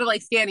 Instead of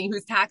like scanning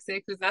who's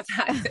toxic, who's not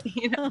toxic,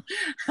 You know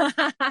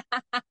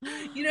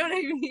what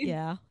I mean?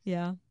 Yeah.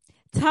 Yeah.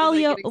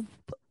 Talia,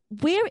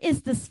 where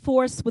is this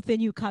force within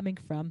you coming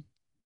from?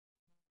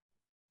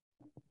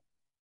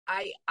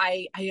 I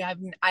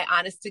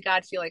honest to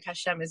God feel like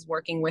Hashem is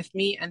working with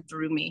me and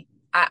through me.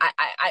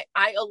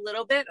 I a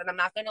little bit, and I'm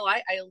not going to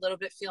lie, I a little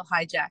bit feel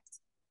hijacked.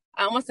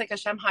 I almost like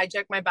Hashem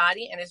hijacked my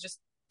body and is just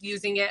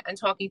using it and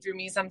talking through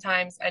me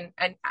sometimes. And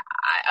I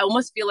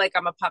almost feel like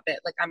I'm a puppet,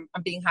 like I'm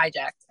being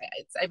hijacked.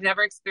 I've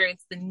never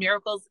experienced the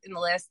miracles in the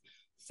last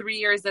 3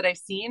 years that I've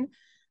seen.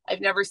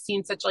 I've never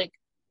seen such like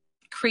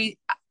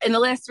in the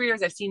last 3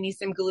 years, I've seen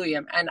Nisim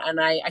Galuyim, and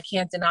I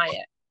can't deny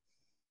it.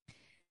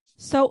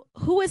 So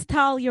who is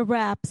Talia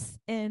Raps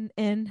in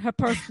her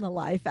personal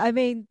life? I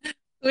mean,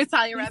 who is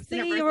Talia Raps in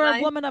her personal you're life?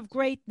 A woman of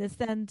greatness,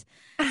 and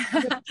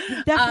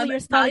definitely you're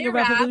starting a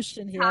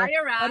revolution here.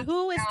 Talia Raps, but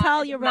who is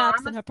Talia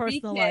Raps in her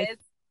personal life?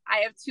 I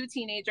have 2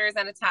 teenagers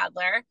and a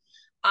toddler.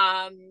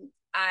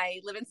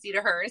 I live in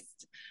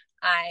Cedarhurst.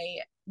 I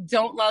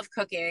don't love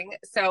cooking,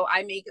 so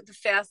I make the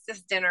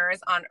fastest dinners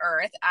on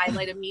earth. I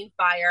light a mean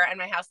fire and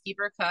my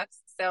housekeeper cooks.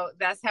 So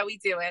that's how we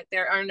do it.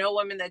 There are no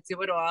women that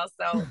do it all.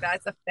 So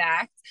that's a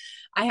fact.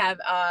 I have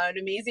an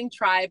amazing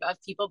tribe of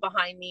people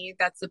behind me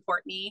that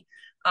support me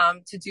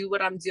to do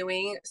what I'm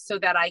doing so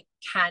that I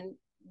can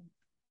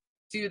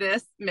do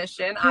this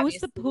mission.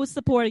 Who's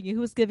supporting you?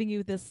 Who's giving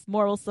you this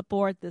moral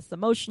support, this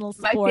emotional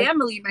support? My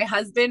family, my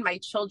husband, my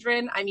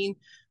children. I mean,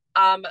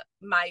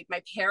 my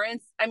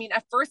parents. I mean,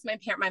 at first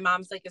my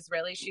mom's like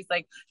Israeli. She's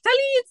like,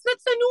 Tali, it's not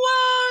sanua.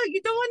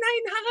 You don't want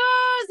to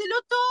hara. Ze lo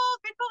tov.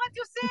 En Porat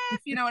Yosef.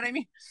 You know what I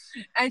mean?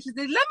 And she's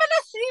like, Lama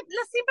lasim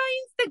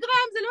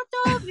Instagram. Ze lo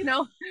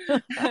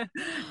tov.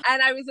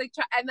 And I was like,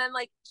 and then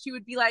like she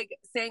would be like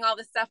saying all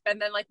this stuff,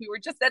 and then like we were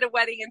just at a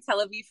wedding in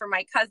Tel Aviv for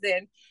my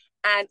cousin.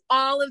 And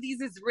all of these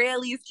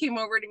Israelis came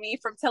over to me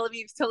from Tel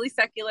Aviv, totally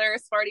secular,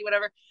 Sephardi,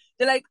 whatever.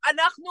 They're like,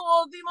 אנחנו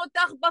אוהבים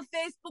אותך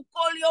בפייסבוק,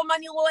 כל יום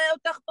אני רואה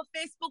אותך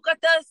בפייסבוק,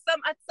 את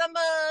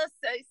שמה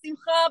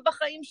שמחה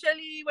בחיים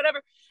שלי,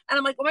 whatever. And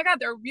I'm like, oh my God,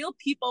 there are real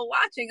people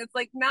watching. It's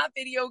like not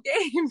video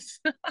games.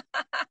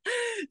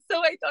 So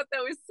I thought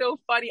that was so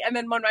funny. And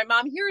then when my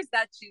mom hears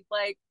that, she's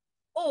like,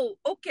 oh,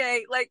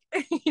 okay, like,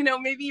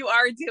 maybe you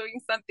are doing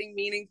something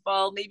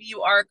meaningful. Maybe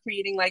you are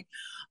creating like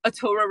a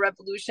Torah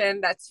revolution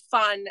that's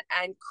fun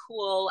and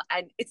cool.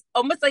 And it's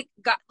almost like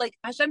God, like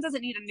Hashem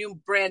doesn't need a new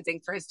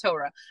branding for his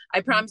Torah.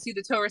 I promise you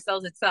the Torah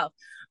sells itself.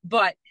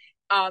 But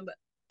um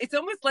it's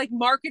almost like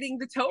marketing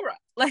the Torah,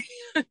 like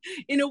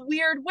in a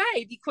weird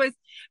way, because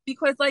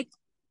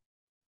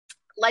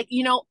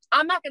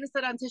I'm not going to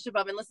sit on Tisha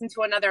B'Av and listen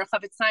to another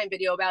Chafetz Chaim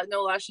video about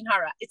no Lashon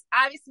Hara. It's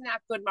obviously not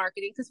good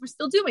marketing because we're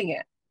still doing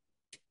it.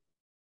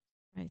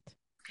 Right.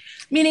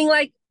 Meaning,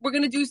 like, we're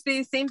going to do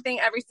the same thing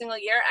every single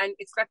year and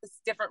expect a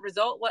different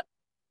result. What?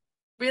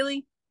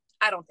 Really?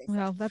 I don't think so.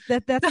 Well,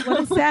 that's what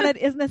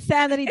insanity isn't.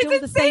 Insanity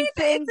doing the same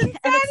thing and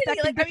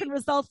expecting different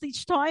results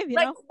each time. You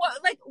know,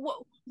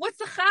 what's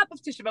the chap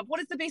of Tisha B'Av? What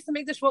is the Beis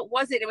Hamikdash? What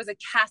was it? It was a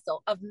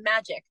castle of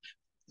magic.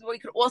 We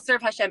could all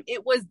serve Hashem.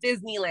 It was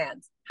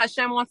Disneyland.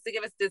 Hashem wants to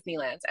give us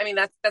Disneyland. I mean,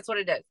 that's what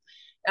it is.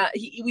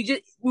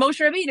 Moshe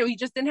Rabbeinu, he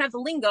just didn't have the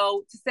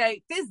lingo to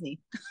say Disney.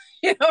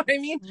 You know what I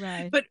mean?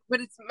 Right. But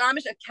it's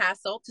mamish a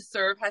castle to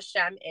serve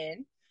Hashem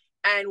in,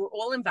 and we're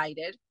all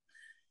invited.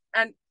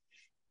 And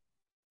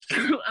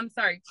I'm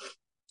sorry,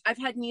 I've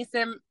had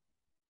Nisim,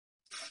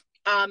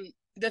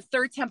 the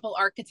Third Temple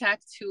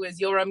architect, who is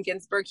Yoram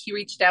Ginsburg. He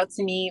reached out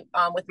to me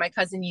with my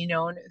cousin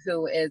Yinon,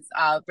 who is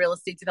a real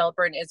estate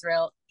developer in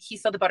Israel. He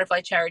saw the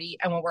Butterfly Charity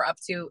and what we're up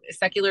to,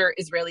 secular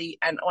Israeli.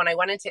 And when I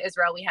went into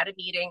Israel, we had a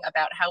meeting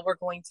about how we're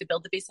going to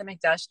build the Beis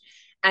Hamikdash.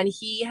 And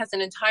he has an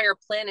entire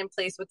plan in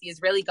place with the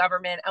Israeli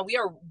government. And we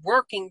are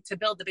working to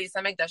build the Beis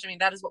Hamikdash. I mean,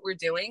 that is what we're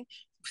doing,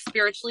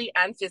 spiritually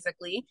and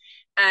physically.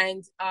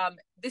 And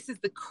this is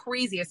the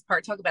craziest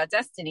part. Talk about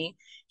destiny.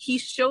 He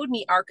showed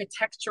me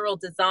architectural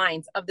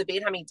designs of the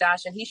Beit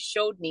Hamikdash, and he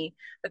showed me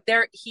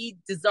that he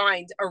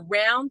designed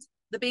around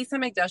the Beis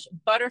Hamikdash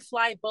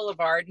Butterfly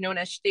Boulevard, known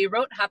as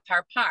Shteirot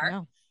HaParpar.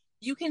 Wow.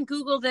 You can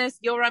Google this,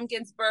 Yoram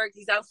Ginsburg,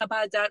 he's at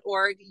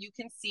Chabad.org. You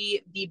can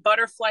see the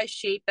butterfly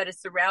shape that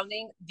is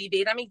surrounding the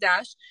Beit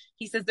HaMikdash.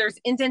 He says there's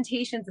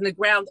indentations in the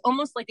ground,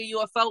 almost like a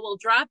UFO will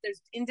drop.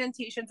 There's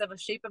indentations of a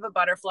shape of a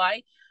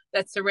butterfly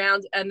that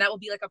surround, and that will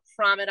be like a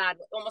promenade,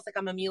 almost like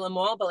a Mamila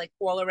Mall, but like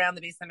all around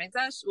the Beit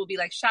HaMikdash. It will be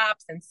like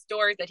shops and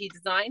stores that he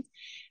designed.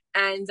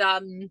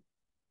 And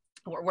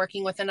we're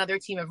working with another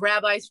team of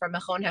rabbis from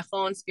Mechon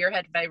Hechon,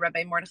 spearheaded by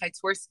Rabbi Mordechai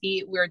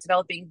Twersky. We're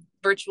developing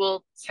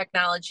virtual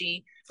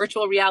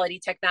reality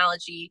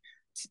technology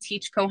to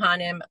teach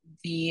Kohanim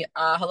the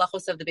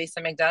halachos of the Beis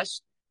Hamikdash,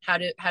 how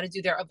to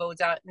do their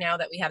avodah now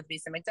that we have the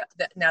Beis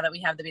Hamikdash, now that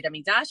we have the Beit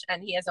Hamikdash.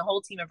 And he has a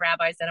whole team of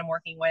rabbis that I'm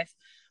working with,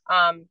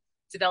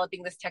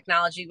 developing this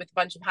technology with a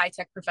bunch of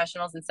high-tech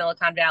professionals in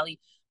Silicon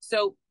Valley.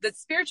 So the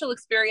spiritual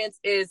experience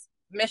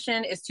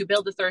mission is to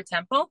build the third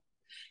temple,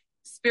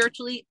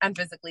 spiritually and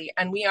physically,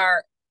 and we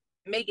are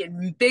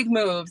making big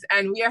moves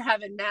and we are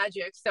having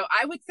magic. So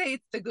I would say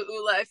it's the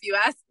geula, if you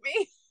ask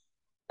me.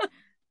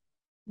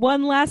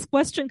 One last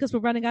question, because we're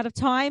running out of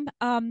time.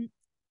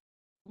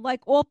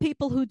 Like all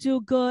people who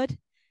do good,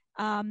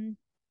 have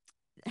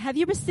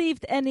you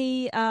received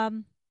any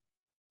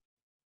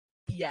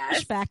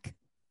pushback?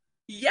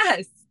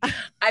 Yes,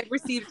 I've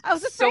received I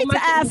was afraid so much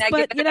to ask,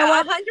 negative. But you know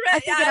what? I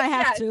figured I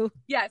have to.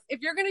 Yes, if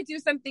you're going to do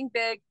something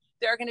big,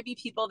 there are going to be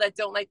people that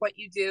don't like what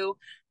you do.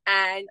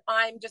 And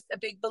I'm just a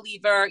big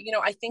believer.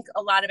 I think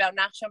a lot about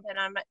Nachshon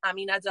ben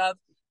Aminadav.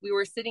 We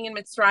were sitting in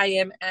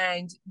Mitzrayim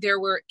and there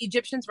were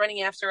Egyptians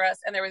running after us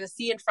and there was a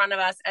sea in front of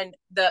us. And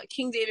the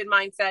King David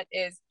mindset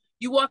is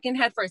you walk in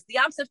head first. The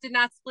Yam Suf did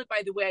not split,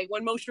 by the way.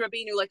 When Moshe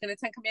Rabbeinu, like in the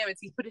Ten Commandments,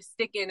 he put his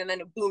stick in and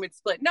then boom, it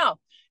split. No,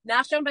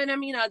 Nachshon ben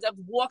Aminadav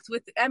walked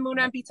with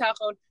Emunah and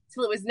Bitachon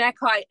till it was neck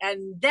high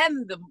and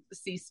then the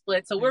sea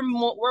split. So we're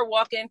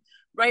walking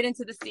right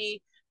into the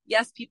sea.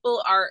 Yes,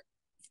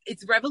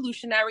 it's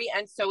revolutionary,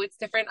 and so it's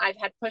different. I've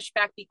had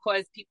pushback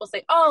because people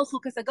say, oh,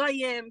 Chukas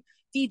Agayim,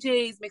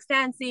 DJs, mixed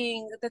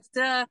dancing,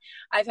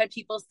 I've had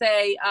people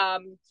say,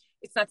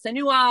 it's not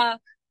Sanua,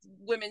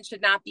 women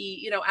should not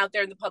be, out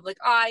there in the public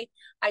eye.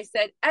 I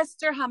said,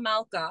 Esther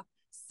Hamalka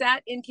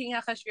sat in King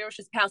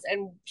Achashverosh's palace,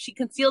 and she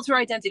concealed her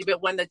identity,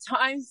 but when the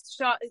time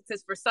it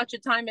says, for such a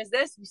time as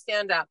this, you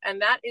stand up,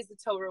 and that is the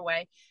Torah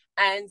way.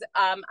 And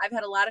I've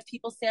had a lot of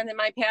people stand in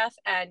my path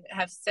and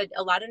have said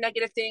a lot of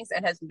negative things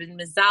and has been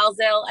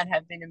mizalzel and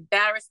have been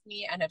embarrassed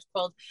me and have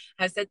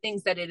said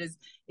things that it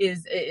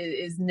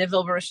is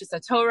nivel v'rishus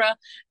Torah,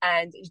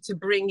 and to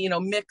bring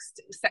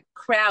mixed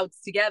crowds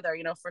together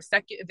for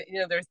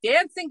there's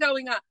dancing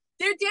going on.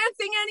 They're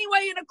dancing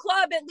anyway in a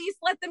club. At least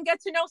let them get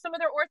to know some of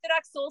their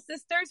Orthodox soul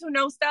sisters who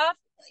know stuff.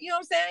 You know what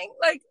I'm saying?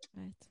 Like,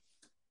 right.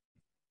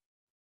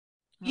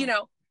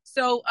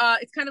 So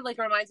it's kind of like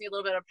reminds me a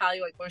little bit of probably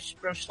like Rosh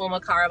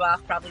Shlomo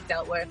Karabach probably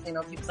dealt with,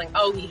 people saying,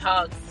 oh, he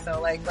hugs. So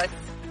like, let's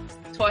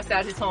toss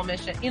out his whole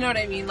mission. You know what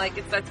I mean? Like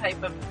it's that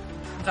type of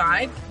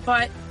vibe,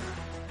 but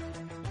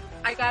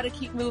I got to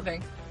keep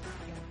moving.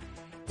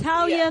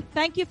 Talia,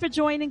 Thank you for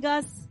joining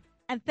us.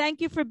 And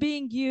thank you for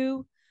being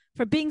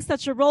for being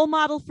such a role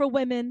model for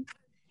women,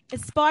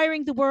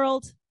 inspiring the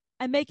world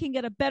and making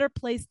it a better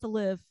place to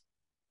live.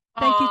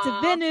 Thank you to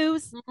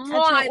VinNews and to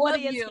our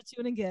audience for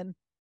tuning in.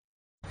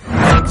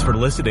 Thanks for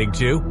listening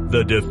to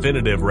The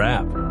Definitive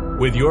Wrap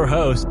with your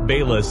host,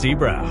 Bela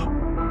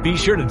Seabrow. Be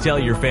sure to tell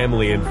your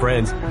family and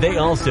friends they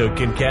also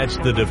can catch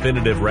The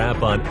Definitive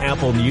Wrap on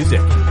Apple Music,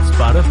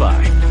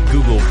 Spotify,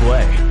 Google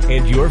Play,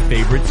 and your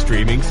favorite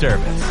streaming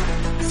service.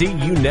 See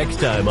you next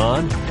time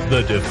on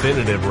The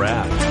Definitive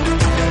Wrap.